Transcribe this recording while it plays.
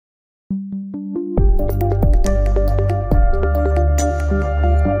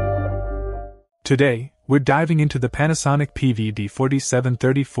Today, we're diving into the Panasonic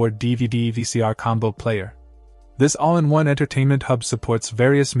PV-D4734 DVD VCR combo player. This all-in-one entertainment hub supports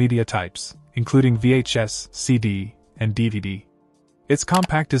various media types, including VHS, CD, and DVD. Its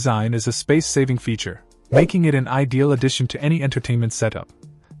compact design is a space-saving feature, making it an ideal addition to any entertainment setup.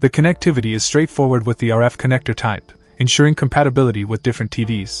 The connectivity is straightforward with the RF connector type, ensuring compatibility with different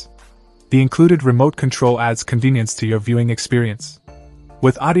TVs. The included remote control adds convenience to your viewing experience.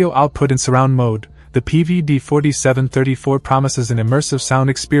 With audio output in surround mode, the PV-D4734 promises an immersive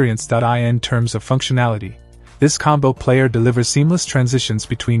sound experience. In terms of functionality, this combo player delivers seamless transitions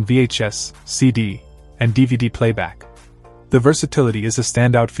between VHS, CD, and DVD playback. The versatility is a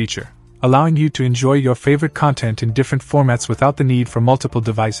standout feature, allowing you to enjoy your favorite content in different formats without the need for multiple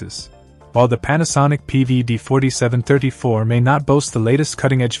devices. While the Panasonic PV-D4734 may not boast the latest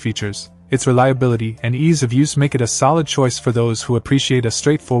cutting-edge features, its reliability and ease of use make it a solid choice for those who appreciate a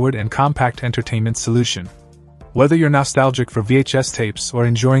straightforward and compact entertainment solution. Whether you're nostalgic for VHS tapes or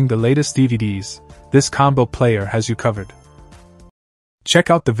enjoying the latest DVDs, this combo player has you covered. Check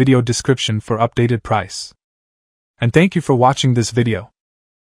out the video description for updated price. And thank you for watching this video.